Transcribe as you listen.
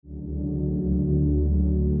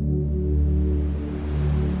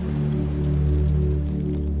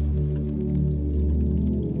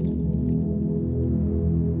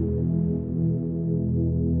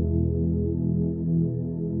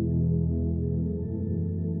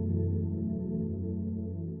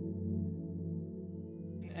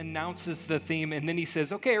announces the theme, and then he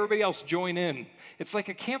says, okay, everybody else join in. It's like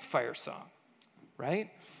a campfire song,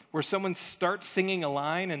 right? Where someone starts singing a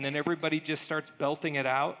line, and then everybody just starts belting it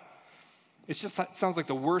out. It sounds like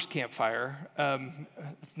the worst campfire.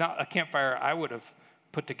 It's not a campfire I would have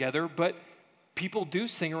put together, but people do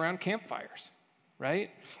sing around campfires, right?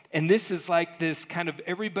 And this is like this kind of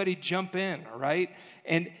everybody jump in, right?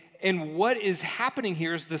 And what is happening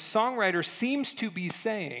here is the songwriter seems to be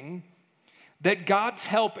saying that God's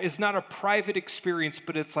help is not a private experience,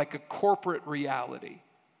 but it's like a corporate reality.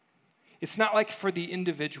 It's not like for the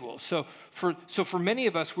individual. So for many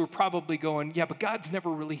of us, we're probably going, yeah, but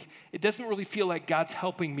it doesn't really feel like God's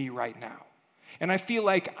helping me right now. And I feel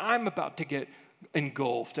like I'm about to get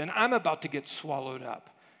engulfed and I'm about to get swallowed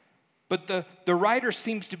up. But the writer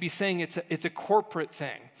seems to be saying it's a corporate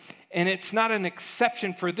thing. And it's not an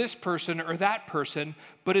exception for this person or that person,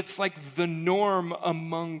 but it's like the norm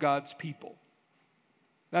among God's people.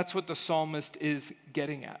 That's what the psalmist is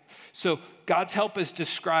getting at. So God's help is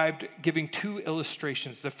described giving two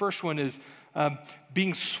illustrations. The first one is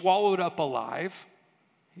being swallowed up alive.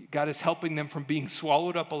 God is helping them from being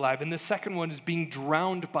swallowed up alive. And the second one is being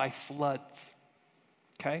drowned by floods.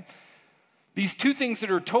 Okay? These two things that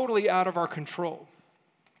are totally out of our control.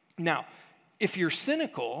 Now, if you're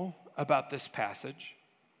cynical about this passage,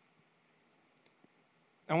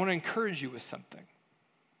 I want to encourage you with something.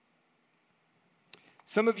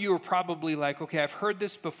 Some of you are probably like, okay, I've heard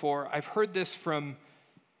this before. I've heard this from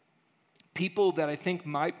people that I think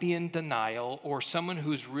might be in denial, or someone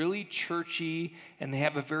who's really churchy and they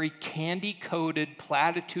have a very candy-coated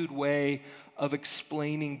platitude way of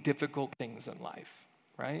explaining difficult things in life,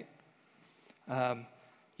 right?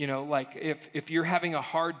 Like if you're having a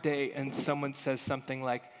hard day and someone says something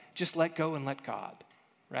like, just let go and let God,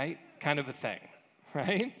 right? Kind of a thing,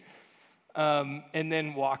 right? And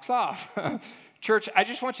then walks off. Church, I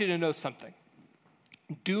just want you to know something.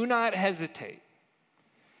 Do not hesitate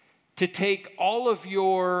to take all of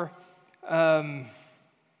your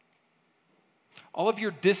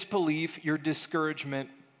disbelief, your discouragement,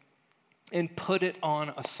 and put it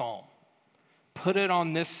on a psalm. Put it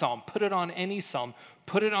on this psalm. Put it on any psalm.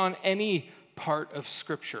 Put it on any part of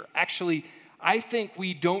Scripture. Actually, I think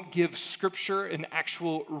we don't give Scripture an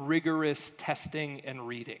actual rigorous testing and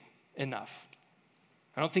reading enough.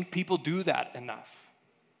 I don't think people do that enough.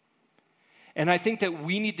 And I think that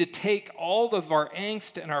we need to take all of our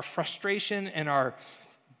angst and our frustration and our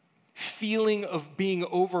feeling of being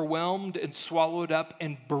overwhelmed and swallowed up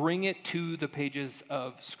and bring it to the pages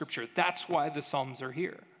of Scripture. That's why the Psalms are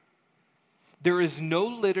here. There is no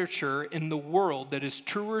literature in the world that is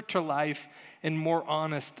truer to life and more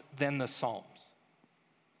honest than the Psalms.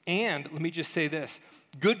 And let me just say this,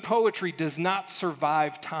 good poetry does not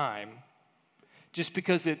survive time just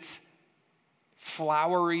because it's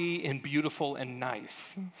flowery and beautiful and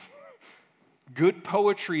nice. Good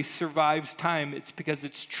poetry survives time. It's because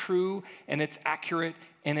it's true and it's accurate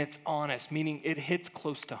and it's honest, meaning it hits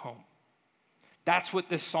close to home. That's what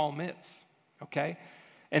this psalm is, okay?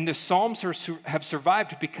 And the Psalms have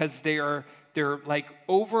survived because they're like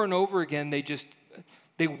over and over again,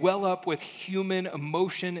 they well up with human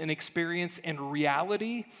emotion and experience and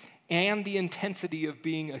reality and the intensity of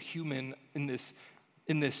being a human in this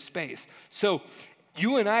space. So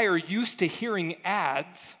you and I are used to hearing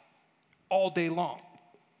ads all day long.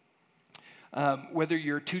 Whether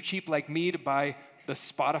you're too cheap like me to buy the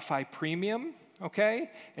Spotify Premium, okay,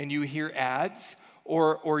 and you hear ads,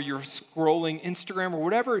 or you're scrolling Instagram or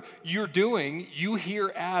whatever you're doing, you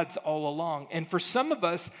hear ads all along. And for some of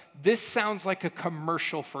us, this sounds like a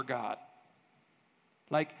commercial for God.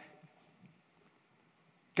 Like,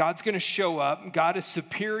 God's going to show up. God is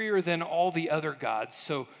superior than all the other gods,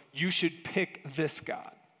 so you should pick this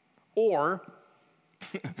God. Or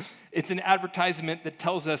it's an advertisement that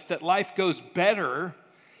tells us that life goes better,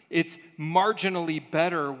 it's marginally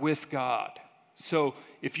better with God. So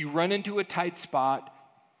if you run into a tight spot,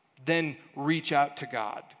 then reach out to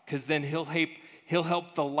God, because then he'll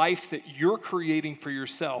help the life that you're creating for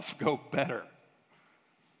yourself go better.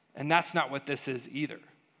 And that's not what this is either.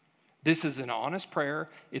 This is an honest prayer.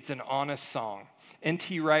 It's an honest song.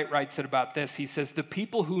 N.T. Wright writes it about this. He says, the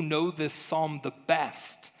people who know this psalm the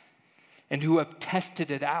best and who have tested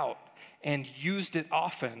it out and used it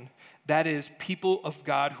often, that is, people of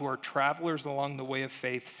God who are travelers along the way of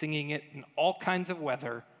faith, singing it in all kinds of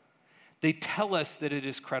weather, they tell us that it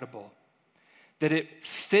is credible, that it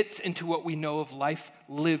fits into what we know of life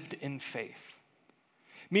lived in faith.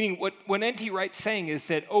 Meaning what N.T. Wright's saying is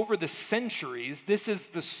that over the centuries, this is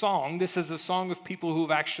a song of people who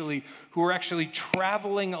are actually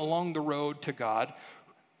traveling along the road to God,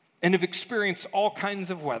 and have experienced all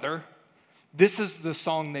kinds of weather, this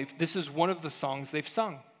is one of the songs they've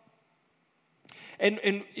sung.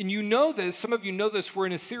 And you know this, some of you know this, we're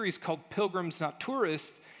in a series called Pilgrims, Not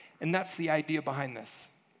Tourists, and that's the idea behind this.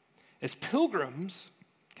 As pilgrims,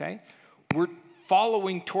 okay, we're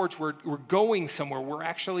following towards, we're going somewhere. We're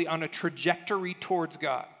actually on a trajectory towards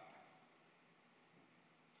God.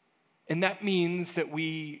 And that means that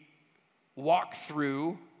we walk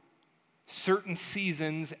through certain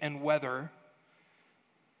seasons and weather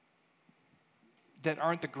that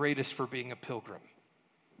aren't the greatest for being a pilgrim.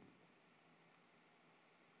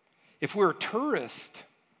 If we're a tourist,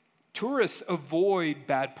 tourists avoid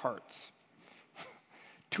bad parts.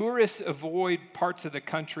 Tourists avoid parts of the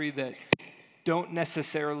country that don't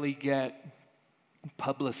necessarily get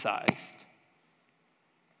publicized.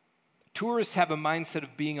 Tourists have a mindset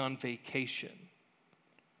of being on vacation.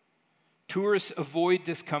 Tourists avoid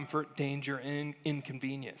discomfort, danger, and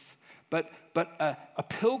inconvenience. But a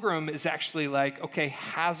pilgrim is actually like, okay,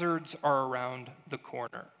 hazards are around the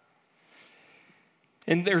corner.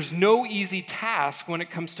 And there's no easy task when it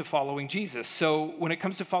comes to following Jesus. So when it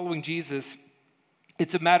comes to following Jesus,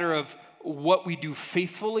 it's a matter of what we do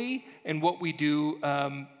faithfully and what we do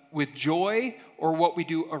with joy, or what we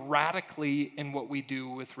do erratically and what we do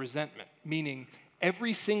with resentment. Meaning,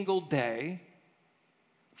 every single day,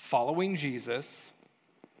 following Jesus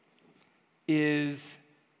is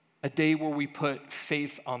a day where we put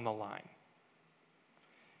faith on the line.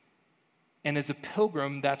 And as a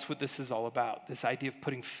pilgrim, that's what this is all about, this idea of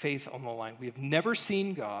putting faith on the line. We have never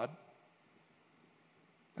seen God,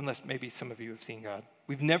 unless maybe some of you have seen God.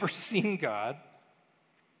 We've never seen God.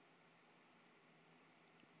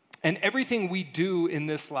 And everything we do in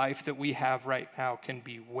this life that we have right now can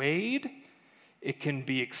be weighed, it can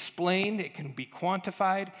be explained, it can be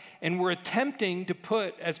quantified, and we're attempting to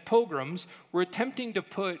put, as pilgrims, we're attempting to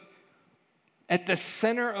put at the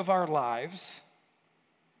center of our lives,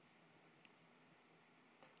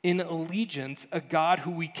 in allegiance, a God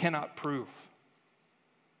who we cannot prove.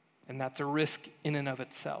 And that's a risk in and of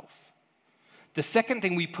itself. The second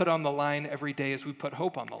thing we put on the line every day is we put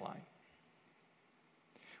hope on the line.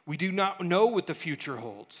 We do not know what the future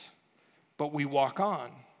holds, but we walk on.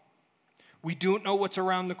 We don't know what's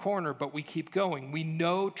around the corner, but we keep going. We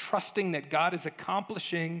know, trusting that God is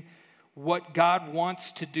accomplishing what God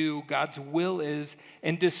wants to do, God's will is,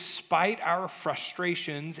 and despite our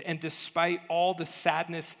frustrations and despite all the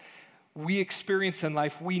sadness we experience in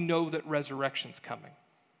life, we know that resurrection's coming.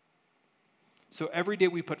 So every day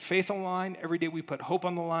we put faith on the line, every day we put hope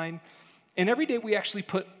on the line, and every day we actually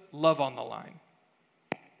put love on the line.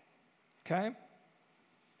 Okay?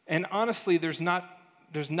 And honestly, there's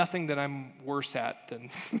nothing that I'm worse at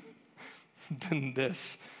than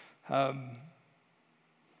this.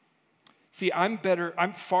 See, I'm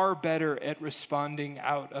far better at responding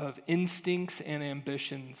out of instincts and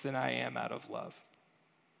ambitions than I am out of love.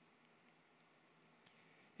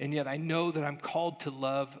 And yet I know that I'm called to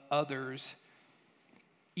love others,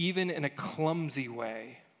 even in a clumsy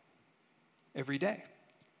way, every day.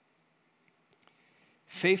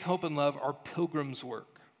 Faith, hope, and love are pilgrims'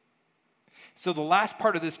 work. So the last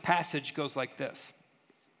part of this passage goes like this.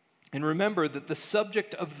 And remember that the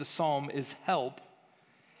subject of the psalm is help,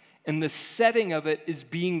 and the setting of it is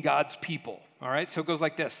being God's people, all right? So it goes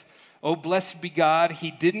like this. Oh, blessed be God,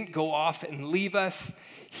 he didn't go off and leave us.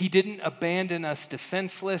 He didn't abandon us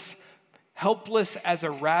defenseless, helpless as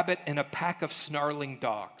a rabbit in a pack of snarling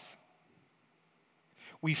dogs.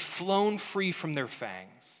 We've flown free from their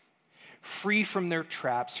fangs, free from their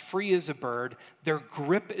traps, free as a bird. Their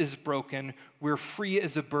grip is broken. We're free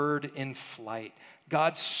as a bird in flight.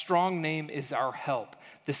 God's strong name is our help,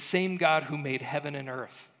 the same God who made heaven and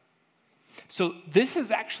earth. So this is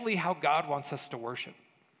actually how God wants us to worship.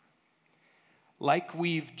 Like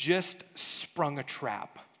we've just sprung a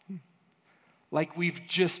trap. Like we've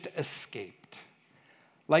just escaped.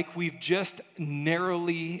 Like we've just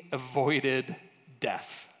narrowly avoided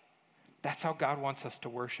death. That's how God wants us to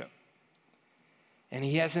worship. And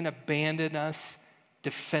he hasn't abandoned us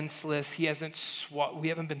defenseless. We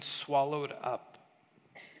haven't been swallowed up.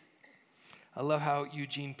 I love how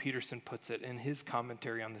Eugene Peterson puts it in his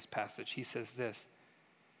commentary on this passage. He says this: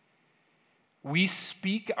 we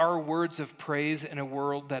speak our words of praise in a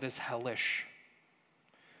world that is hellish.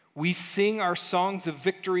 We sing our songs of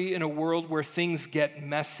victory in a world where things get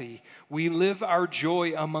messy. We live our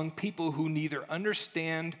joy among people who neither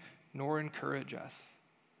understand nor encourage us.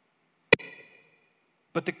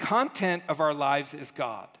 But the content of our lives is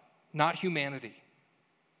God, not humanity.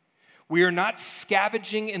 We are not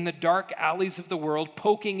scavenging in the dark alleys of the world,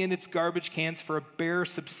 poking in its garbage cans for a bare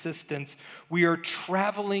subsistence. We are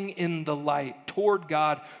traveling in the light toward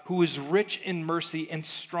God, who is rich in mercy and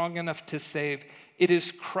strong enough to save. It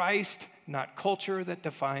is Christ, not culture, that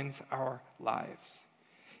defines our lives.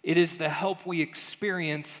 It is the help we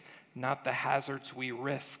experience, not the hazards we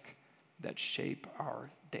risk, that shape our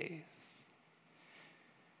days.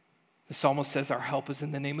 The psalmist says our help is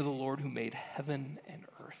in the name of the Lord who made heaven and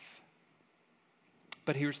earth.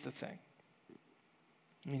 But here's the thing.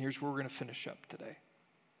 Here's where we're going to finish up today.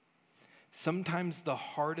 Sometimes the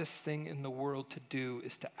hardest thing in the world to do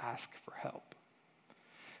is to ask for help.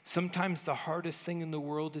 Sometimes the hardest thing in the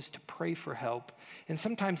world is to pray for help. And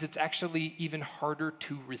sometimes it's actually even harder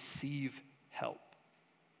to receive help.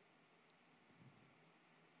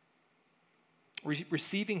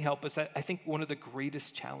 Receiving help is, I think, one of the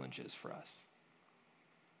greatest challenges for us.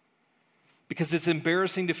 Because it's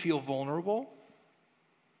embarrassing to feel vulnerable.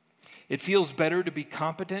 It feels better to be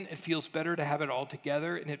competent. It feels better to have it all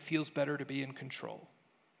together. And it feels better to be in control.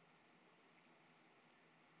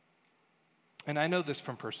 And I know this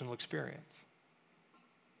from personal experience.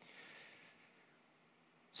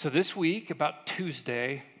 So this week, about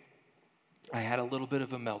Tuesday, I had a little bit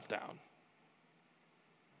of a meltdown.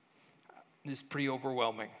 It's pretty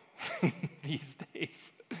overwhelming these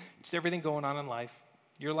days. Just everything going on in life.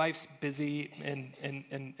 Your life's busy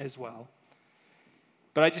and as well.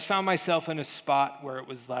 But I just found myself in a spot where it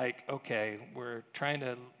was like, okay, we're trying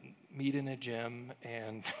to meet in a gym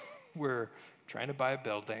and we're trying to buy a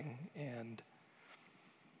building and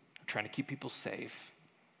we're trying to keep people safe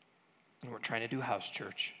and we're trying to do house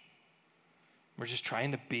church. We're just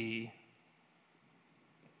trying to be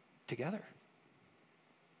together.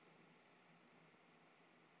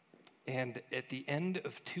 And at the end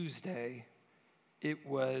of Tuesday,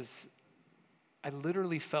 I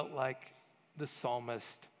literally felt like the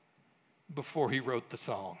psalmist before he wrote the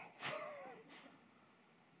song.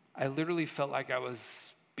 I literally felt like I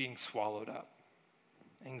was being swallowed up.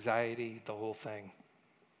 Anxiety, the whole thing.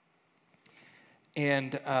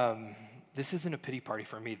 And this isn't a pity party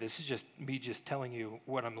for me. This is just me just telling you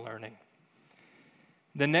what I'm learning.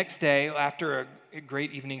 The next day, after a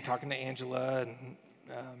great evening talking to Angela, and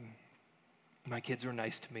my kids were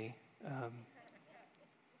nice to me.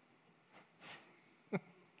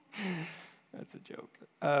 That's a joke.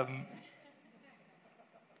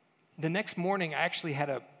 The next morning, I actually had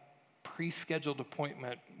a pre-scheduled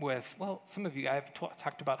appointment with, some of you, I've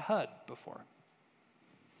talked about HUD before.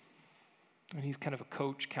 And he's kind of a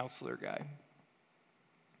coach, counselor guy.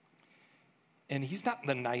 And he's not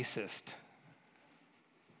the nicest.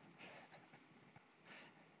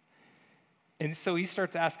 And so he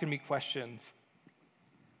starts asking me questions.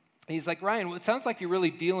 He's like, Ryan, well, it sounds like you're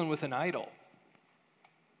really dealing with an idol.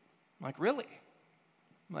 I'm like, really?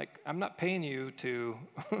 I'm like, I'm not paying you to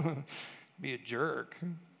be a jerk.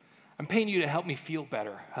 I'm paying you to help me feel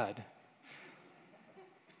better, HUD.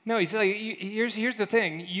 No, he's like, here's the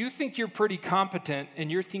thing. You think you're pretty competent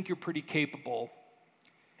and you think you're pretty capable,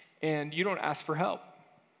 and you don't ask for help.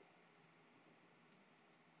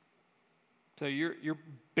 So you're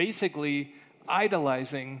basically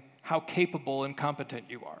idolizing how capable and competent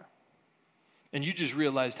you are. And you just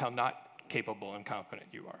realized how not capable and competent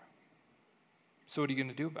you are. So what are you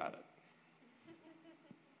going to do about it?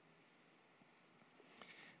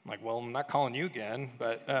 I'm like, well, I'm not calling you again,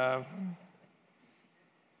 but...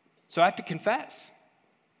 So I have to confess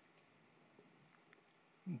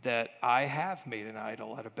that I have made an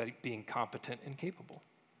idol out of being competent and capable.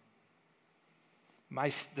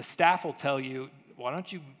 The staff will tell you, why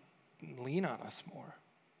don't you lean on us more?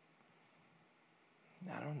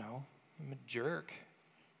 I don't know. I'm a jerk.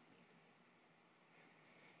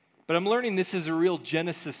 But I'm learning this is a real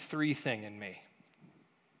Genesis 3 thing in me.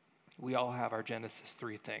 We all have our Genesis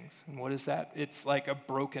 3 things. And what is that? It's like a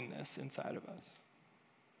brokenness inside of us.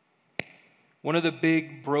 One of the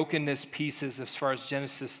big brokenness pieces as far as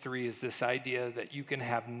Genesis 3 is this idea that you can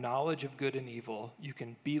have knowledge of good and evil. You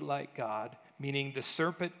can be like God, meaning the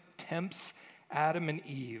serpent tempts Adam and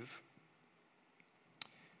Eve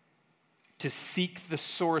to seek the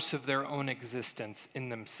source of their own existence in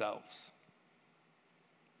themselves.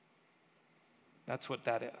 That's what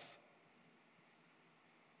that is.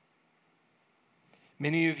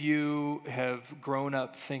 Many of you have grown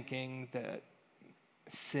up thinking that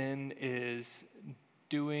sin is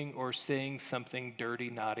doing or saying something dirty,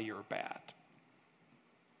 naughty, or bad.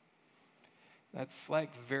 That's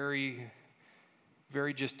like very,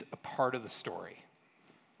 very just a part of the story.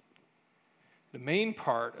 The main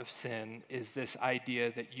part of sin is this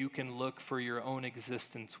idea that you can look for your own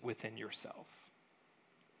existence within yourself.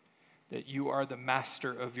 that you are the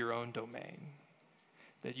master of your own domain,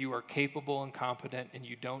 that you are capable and competent and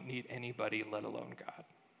you don't need anybody, let alone God.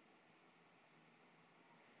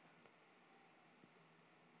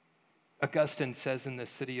 Augustine says in the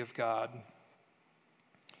City of God,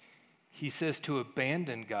 he says to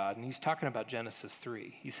abandon God, and he's talking about Genesis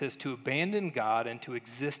 3. He says to abandon God and to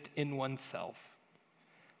exist in oneself,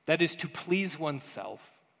 that is to please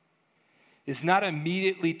oneself, is not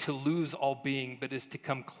immediately to lose all being, but is to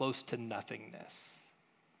come close to nothingness.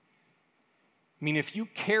 I mean, if you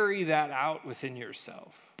carry that out within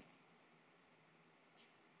yourself,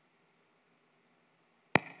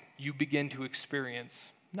 you begin to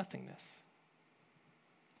experience nothingness.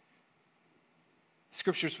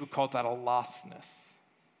 Scriptures would call that a lostness.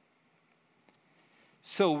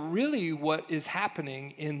 So really what is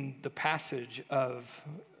happening in the passage of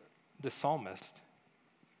the psalmist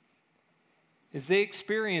is they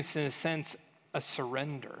experience, in a sense, a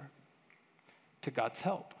surrender to God's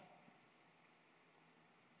help.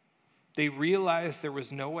 They realized there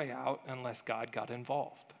was no way out unless God got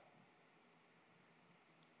involved.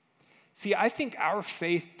 See, I think our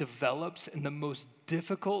faith develops in the most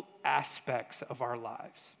difficult aspects of our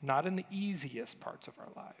lives, not in the easiest parts of our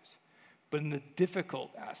lives, but in the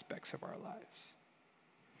difficult aspects of our lives.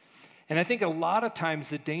 And I think a lot of times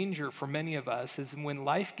the danger for many of us is when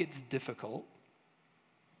life gets difficult,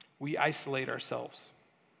 we isolate ourselves.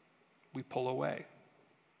 We pull away.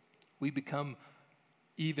 We become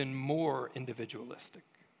even more individualistic.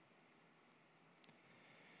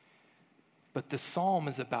 But the psalm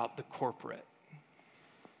is about the corporate.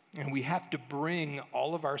 And we have to bring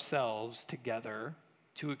all of ourselves together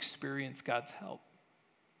to experience God's help.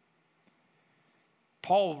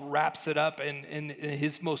 Paul wraps it up in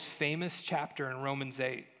his most famous chapter in Romans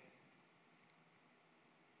 8.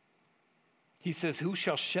 He says, who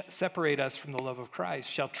shall separate us from the love of Christ?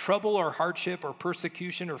 Shall trouble or hardship or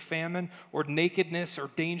persecution or famine or nakedness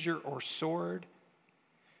or danger or sword?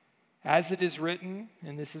 As it is written,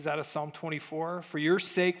 and this is out of Psalm 24, for your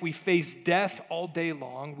sake we face death all day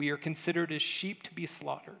long. We are considered as sheep to be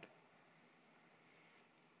slaughtered.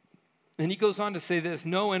 And he goes on to say this,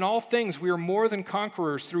 no, in all things we are more than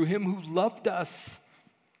conquerors through him who loved us.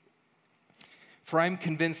 For I am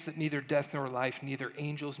convinced that neither death nor life, neither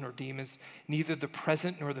angels nor demons, neither the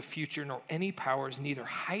present nor the future, nor any powers, neither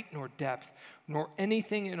height nor depth, nor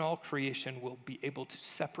anything in all creation will be able to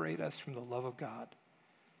separate us from the love of God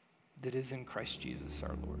that is in Christ Jesus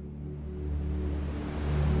our Lord.